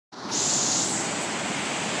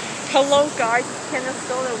Hello guys, it's Kenneth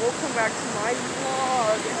Stone and welcome back to my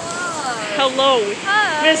vlog. Hello.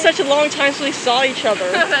 Hi. It's been such a long time since we saw each other.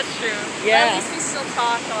 That's true. Yeah. At least we still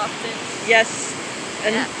talk often. Yes.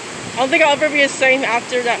 And yeah. I don't think I'll ever be the same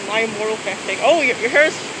after that My Immortal thing. Oh, your hair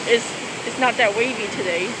is not that wavy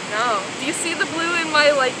today. No. Do you see the blue in my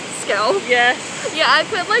scalp? Yes. Yeah, I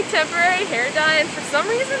put temporary hair dye and for some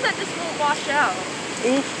reason that just won't wash out.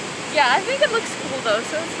 Oof. Yeah, I think it looks cool though,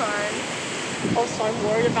 so it's fine. Also, I'm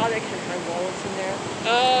worried about it because my wallet's in there.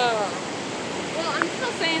 Oh. Well, I'm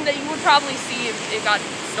still saying that you would probably see if it got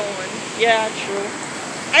stolen. Yeah, true.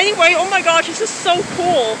 Anyway, oh my gosh, this is so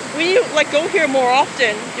cool. We need to go here more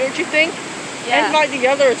often, don't you think? Yeah. And invite the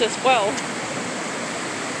others as well.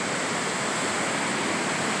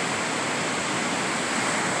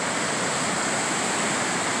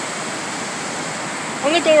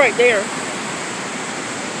 I'm gonna go right there.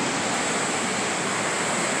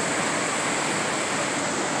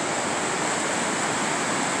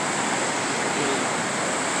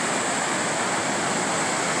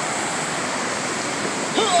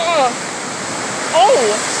 Oh,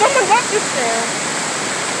 someone left us there.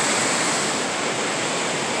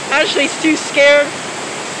 Ashley's too scared.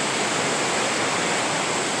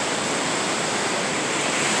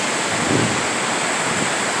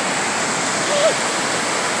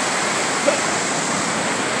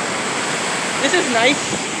 This is nice.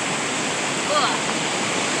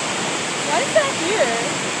 Why is that here?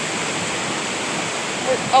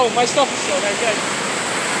 Oh, my stuff is still there. Good.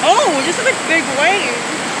 Oh, this is a big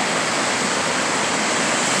wave.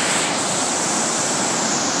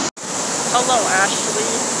 Hello, Ashley.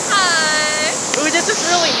 Hi. Ooh, this is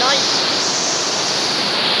really nice.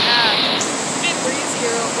 Yeah, it's a bit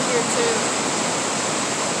breezier over here too.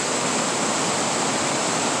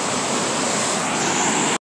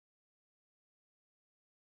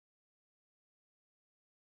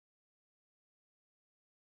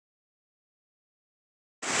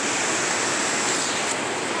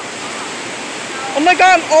 Oh my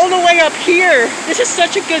god, I'm all the way up here. This is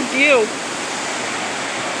such a good view.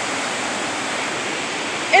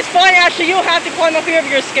 It's fine, Ashley. You don't have to climb up here if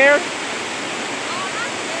you're scared.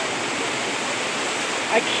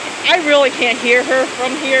 I really can't hear her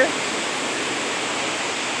from here.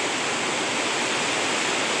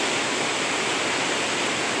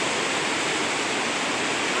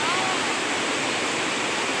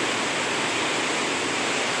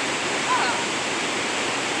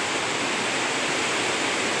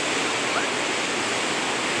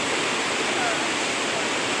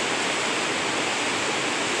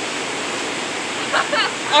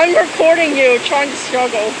 I'm recording you trying to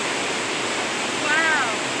struggle. Wow.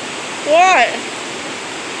 What?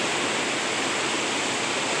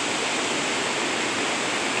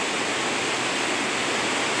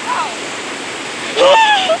 Oh.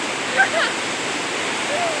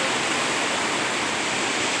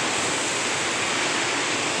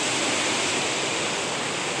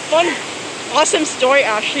 Fun, awesome story,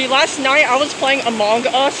 Ashley. Last night I was playing Among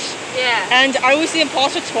Us. Yeah. And I was the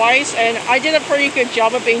imposter twice, and I did a pretty good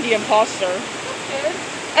job of being the imposter. That's good.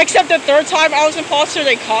 Except the third time I was imposter,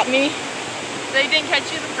 they caught me. They didn't catch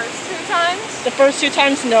you the first 2 times? The first 2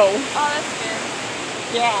 times, no. Oh, that's good.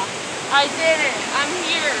 Yeah. I did it. I'm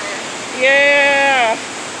here. Yeah.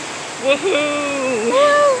 Woohoo.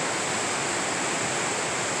 Woo.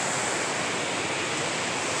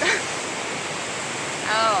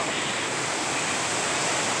 Oh.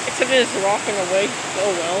 Except it is rocking away so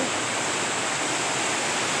well.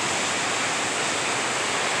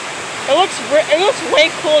 It looks way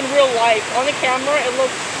cool in real life. On the camera, it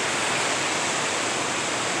looks.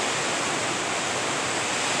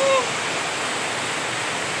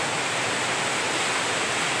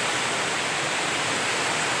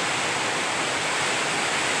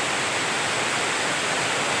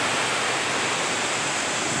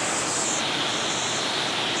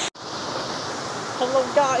 Hello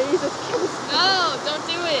guys, it's Kim. No, don't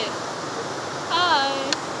do it. Hi.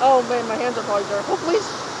 Oh man, my hands are probably dirty.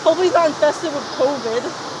 Hopefully it's not infested with COVID.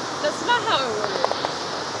 That's not how it works.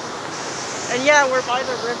 And yeah, we're by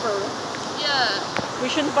the river. Yeah. We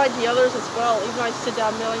should invite the others as well, even though I said that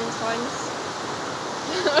a million times.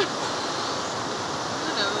 Who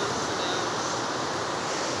knows?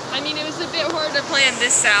 I mean, it was a bit hard to plan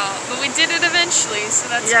this out, but we did it eventually, so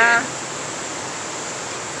that's good.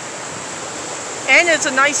 And it's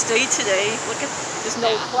a nice day today. Look at, there's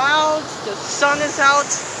no clouds, the sun is out,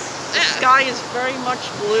 the sky is very much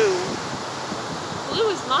blue. Blue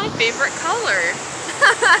is my favorite color.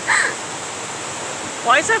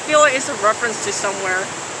 Why does that feel like it's a reference to somewhere?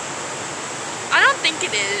 I don't think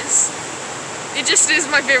it is. It just is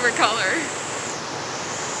my favorite color.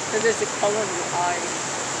 Because it's the color of your eyes.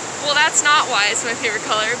 Well, that's not why it's my favorite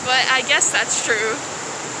color, but I guess that's true.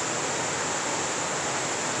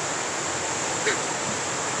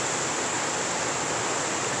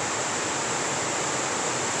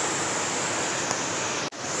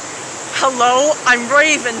 Hello, I'm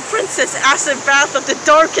Raven, Princess Acid Bath of the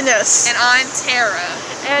Darkness. And I'm Tara.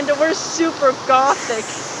 And we're super gothic.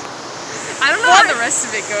 I don't know how the rest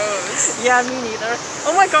of it goes. Yeah, me neither.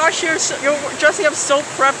 Oh my gosh, you're dressing up so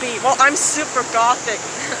preppy. Well, I'm super gothic.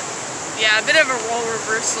 Yeah, a bit of a role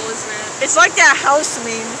reversal, isn't it? It's like that house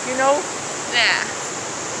meme, you know? Yeah.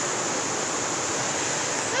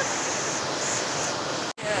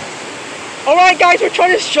 Alright guys, we're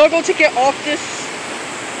trying to struggle to get off this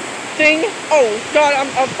thing. Oh god, I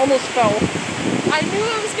almost fell. I knew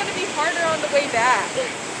it was going to be harder on the way back.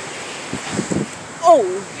 Oh.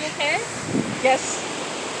 You okay? Yes.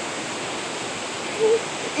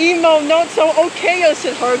 Emo, not so okay,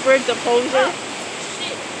 said Hargrid, the poser. Oh,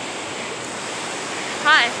 shit.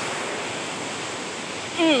 Hi.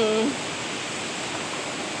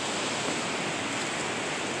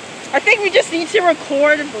 I think we just need to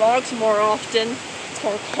record vlogs more often.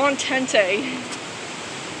 Or content,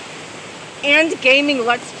 and gaming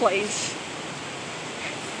Let's Plays.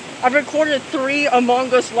 I've recorded 3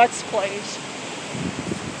 Among Us Let's Plays.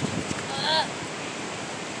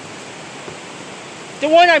 The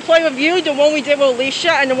one I played with you, the one we did with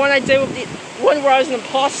Alicia, and the one I did with the one where I was an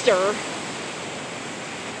imposter.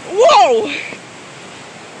 Whoa!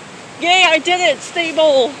 Yay, I did it!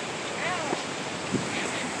 Stable!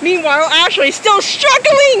 Meanwhile, Ashley's still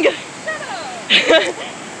struggling!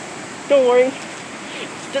 Don't worry.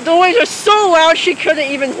 The noise was so loud she couldn't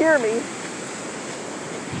even hear me.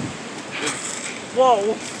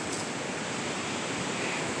 Whoa.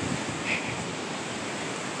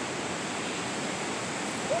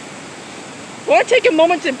 Want to take a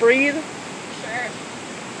moment to breathe? Sure.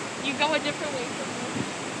 You go a different way from me.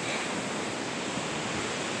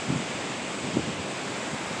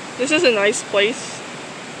 This is a nice place.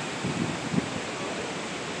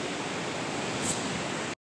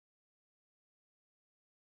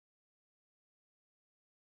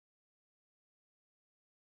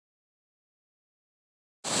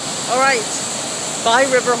 Alright. Bye,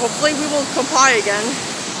 River. Hopefully we will comply again.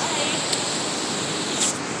 Bye.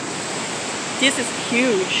 This is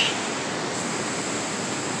huge.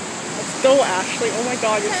 Let's go, Ashley. Oh my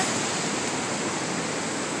god.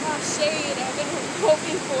 Oh, shade. I've been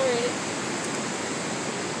hoping for it.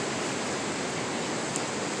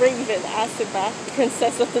 Raven, Acid Bath,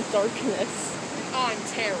 Princess of the Darkness. I'm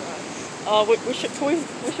Tara. We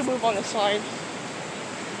should move on the side.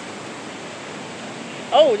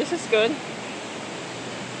 Oh, this is good.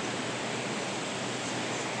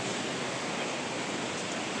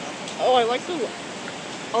 Oh, I like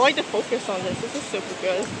the focus on this. This is super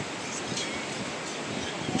good.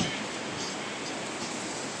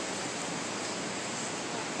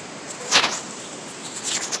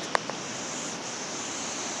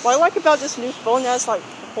 What I like about this new phone has like a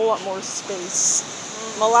whole lot more space.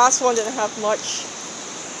 My last one didn't have much.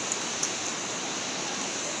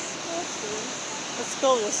 Let's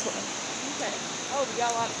go this way. Okay. Oh, we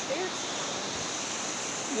got a lot of stairs.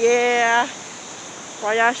 Yeah.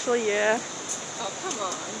 Right, Ashley? Yeah. Oh, come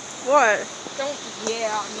on. What? Don't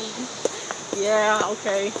yeah me. Yeah,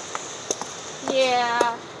 okay.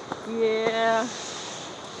 Yeah. Yeah.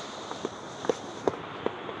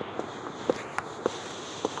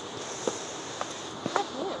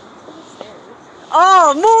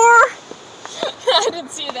 Oh, more? I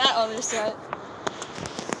didn't see that other set.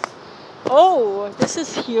 Oh, this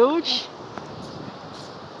is huge.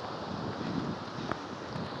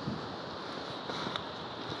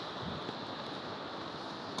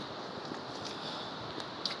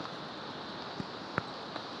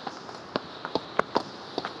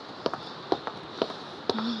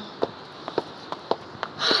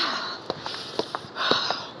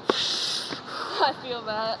 I feel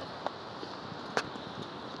that.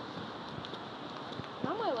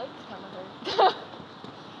 Now my legs kind of hurt.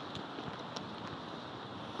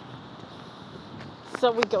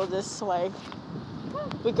 So we go this way.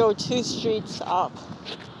 We go 2 streets up.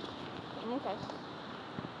 Okay.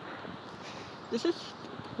 This is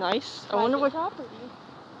nice. I wonder what property.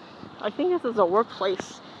 I think this is a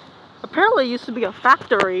workplace. Apparently it used to be a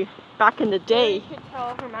factory back in the day. You could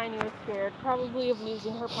tell Hermione was scared, probably of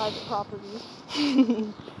losing her private property.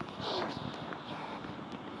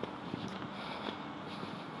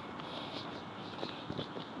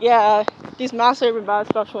 Yeah, these masks are even bad,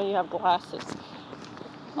 especially when you have glasses.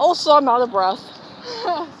 Also, I'm out of breath.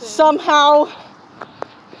 Somehow.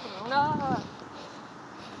 No.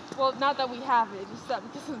 Well, not that we have it, just that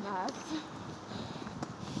because of masks.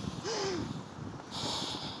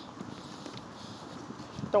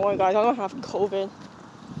 Don't worry, guys. I don't have COVID.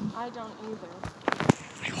 I don't either.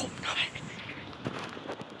 I hope not.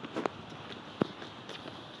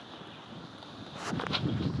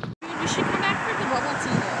 We should come back for the bubble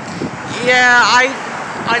tea though. Yeah,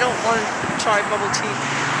 I don't want to try bubble tea.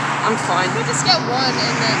 I'm fine. We just get one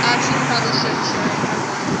and then actually we probably shouldn't share it.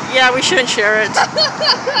 Yeah, we shouldn't share it.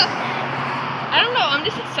 I don't know, I'm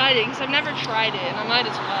just excited because I've never tried it and I might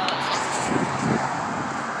as well.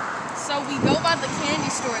 So we go by the candy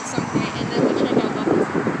store at some point and then we check out bubble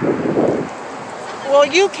tea. Well,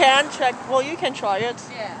 you can check. Well, you can try it.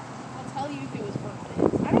 Yeah, I'll tell you if it was worth it.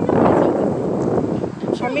 I don't know what it's open.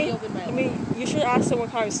 I'm sure it'll be open by I mean, you should ask them what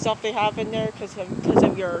kind of stuff they have in there because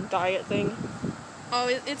of your diet thing. Oh,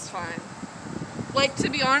 it's fine. Like, to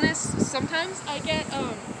be honest, sometimes I get,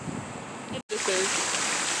 this is.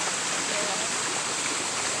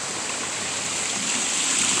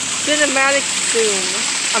 Cinematic zoom.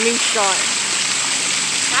 I mean shot.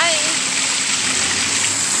 Hi.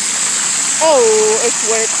 Oh, it's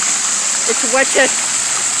wet. It's wetted.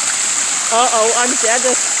 Uh-oh, I'm dead,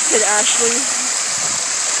 said Ashley.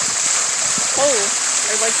 Oh,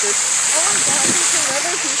 I like this. Oh my god, there's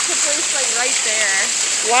another pizza place, like, right there.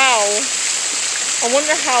 Wow. I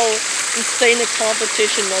wonder how insane the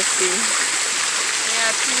competition must be.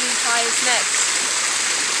 Yeah, PewDiePie is next.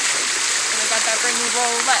 And I got that brand new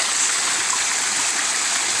Rolex.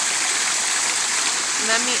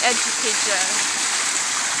 Let me educate ya.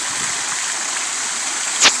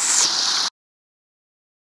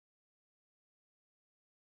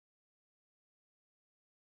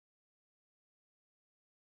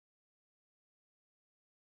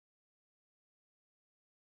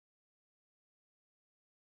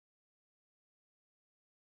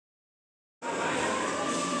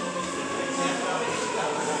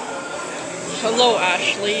 Hello,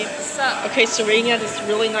 Ashley. What's up? Okay, so we're eating at this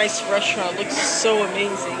really nice restaurant. It looks so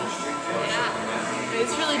amazing. Yeah.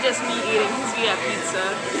 It's really just me eating because we have pizza.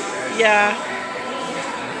 Yeah.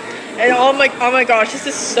 And oh my gosh, this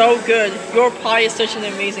is so good. Your Pie is such an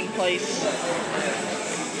amazing place.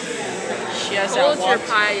 She has that Cold your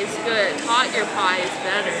pie is good. Hot your pie is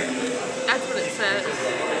better. That's what it says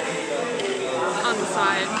on the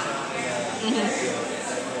side.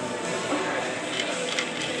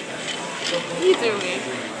 What are you doing?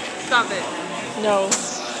 Stop it. No.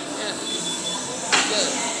 Yeah. Good.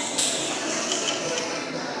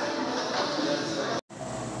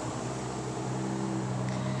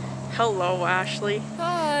 Hello, Ashley.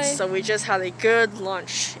 Hi. So we just had a good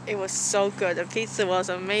lunch. It was so good. The pizza was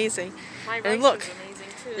amazing. My rice And look, is amazing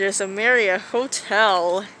too. there's a Marriott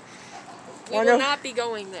hotel. We will not be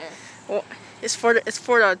going there. Well, it's for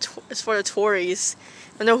the Tories.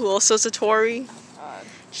 I know who else is a Tory?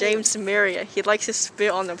 James Marriott. He likes to spit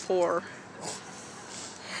on the poor.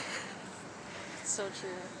 So true.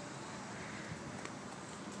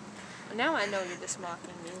 Now I know you're just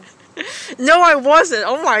mocking me. No, I wasn't.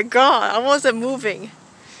 Oh my god, I wasn't moving. I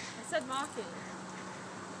said mocking.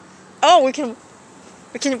 Oh, we can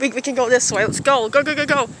go this way. Let's go. Go, go, go,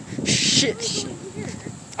 go. Shit.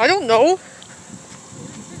 I don't know.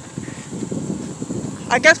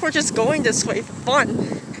 I guess we're just going this way for fun.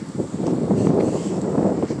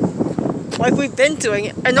 Like we've been doing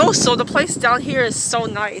it. And also, the place down here is so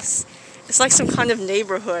nice. It's like some kind of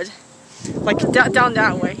neighborhood. Like down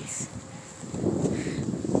that way.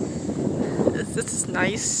 This is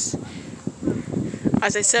nice.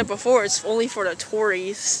 As I said before, it's only for the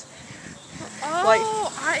Tories. Oh, like,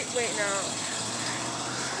 wait, no.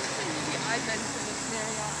 Maybe I've been to this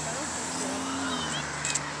Marriott, but I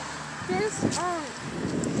don't think so.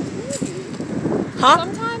 Maybe. huh?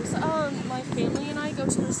 Sometimes, my family and I go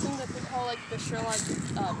to this thing that they call, like, the Sherlock,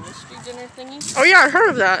 mystery dinner thingy. Oh yeah, I heard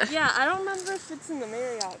of that. Yeah, I don't remember if it's in the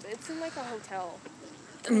Marriott, but it's in, like, a hotel.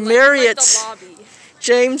 Marriott. Like the lobby.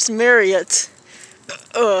 James Marriott. It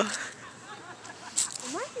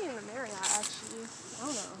might be in the Marriott, actually. I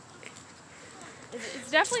don't know.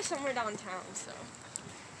 It's definitely somewhere downtown, so.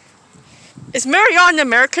 Is Marriott an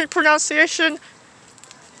American pronunciation?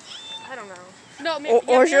 I don't know. No,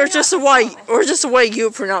 Or just the way you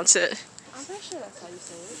pronounce it? I'm pretty sure that's how you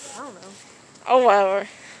say it. I don't know. Oh, whatever.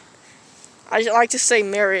 I like to say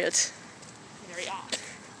Marriott. Marriott.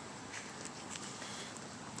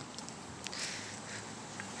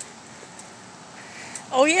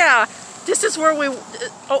 Oh yeah, this is where we.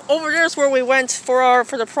 Over there is where we went for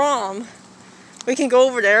the prom. We can go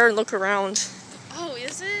over there and look around. Oh,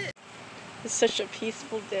 is it? It's such a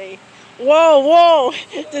peaceful day. Whoa, whoa!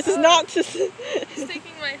 This is not just. It's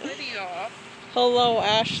taking my hoodie off. Hello,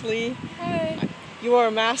 Ashley. Hi. You are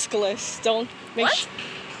maskless. Don't make What?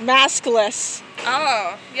 maskless.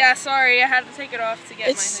 Oh, yeah, sorry. I had to take it off to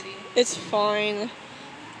get my hoodie. It's fine.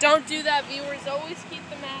 Don't do that, viewers. Always keep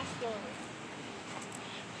the mask on.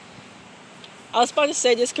 I was about to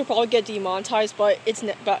say this could probably get demonetized, but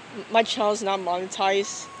but my channel's not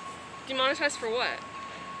monetized Demonetized for what?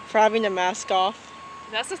 for having the mask off.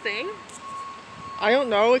 That's the thing? I don't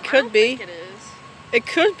know. It I could don't be. think it is. It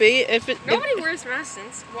could be if it. Nobody if, wears masks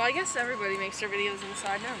since. Well, I guess everybody makes their videos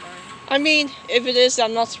inside. Never mind. I mean, if it is,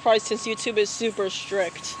 I'm not surprised since YouTube is super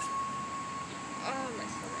strict. Oh, my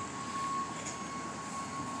stomach.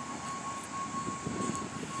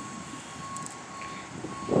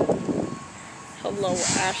 Hello,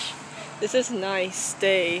 Ash. This is nice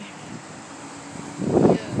day.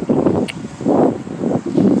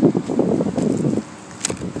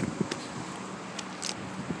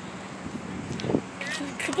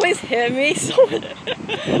 Please hit me.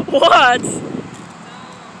 What?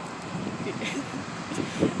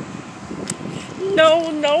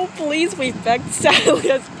 No, please. We begged. Sally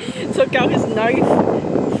took out his knife.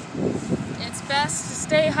 It's best to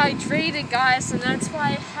stay hydrated, guys, and that's why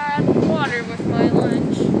I had water with my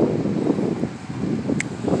lunch.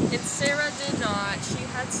 And Sarah did not. She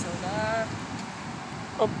had soda.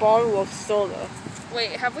 A bottle of soda.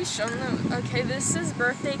 Wait, have we shown them? Okay, this is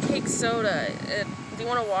birthday cake soda. Do you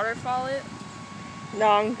want to waterfall it? No,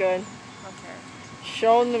 I'm good. Okay.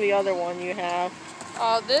 Show them the other one you have.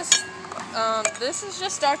 This is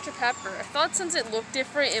just Dr. Pepper. I thought since it looked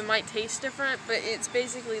different, it might taste different, but it's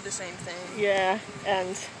basically the same thing. Yeah,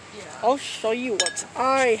 and Yeah. I'll show you what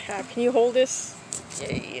I have. Can you hold this?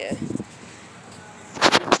 Yeah.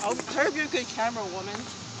 I hope you're a good camera woman.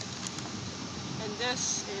 And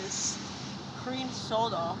this is cream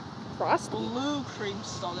soda. Frosty. Blue cream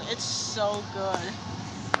soda. It's so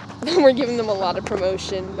good. We're giving them a lot of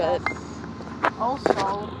promotion, but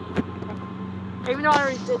Also, even though I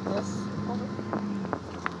already did this.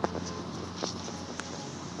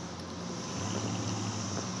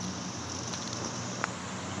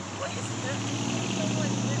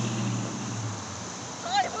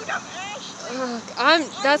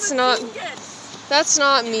 that's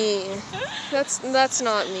not me. That's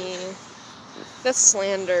not me. That's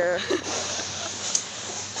slander.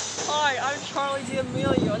 Hi, I'm Charlie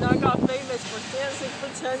D'Amelio, and I got famous for dancing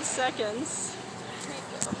for 10 seconds.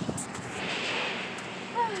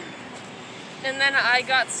 And then I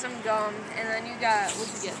got some gum, and then you got,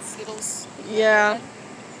 what'd you get, Skittles? Yeah.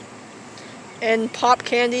 And pop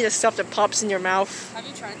candy, the stuff that pops in your mouth. Have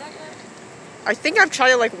you tried that yet? I think I've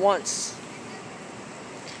tried it like once.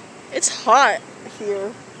 It's hot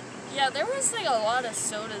here. Yeah, there was like a lot of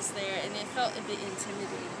sodas there, and it felt a bit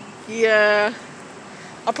intimidating. Yeah.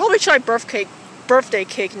 I'll probably try birthday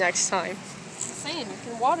cake next time. Same, you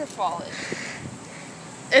can waterfall it.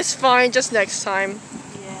 It's fine, just next time.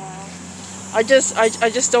 Yeah. I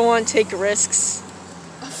just don't want to take risks.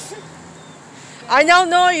 I don't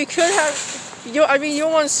know, you could have, you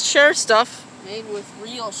don't want to share stuff. Made with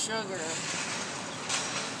real sugar.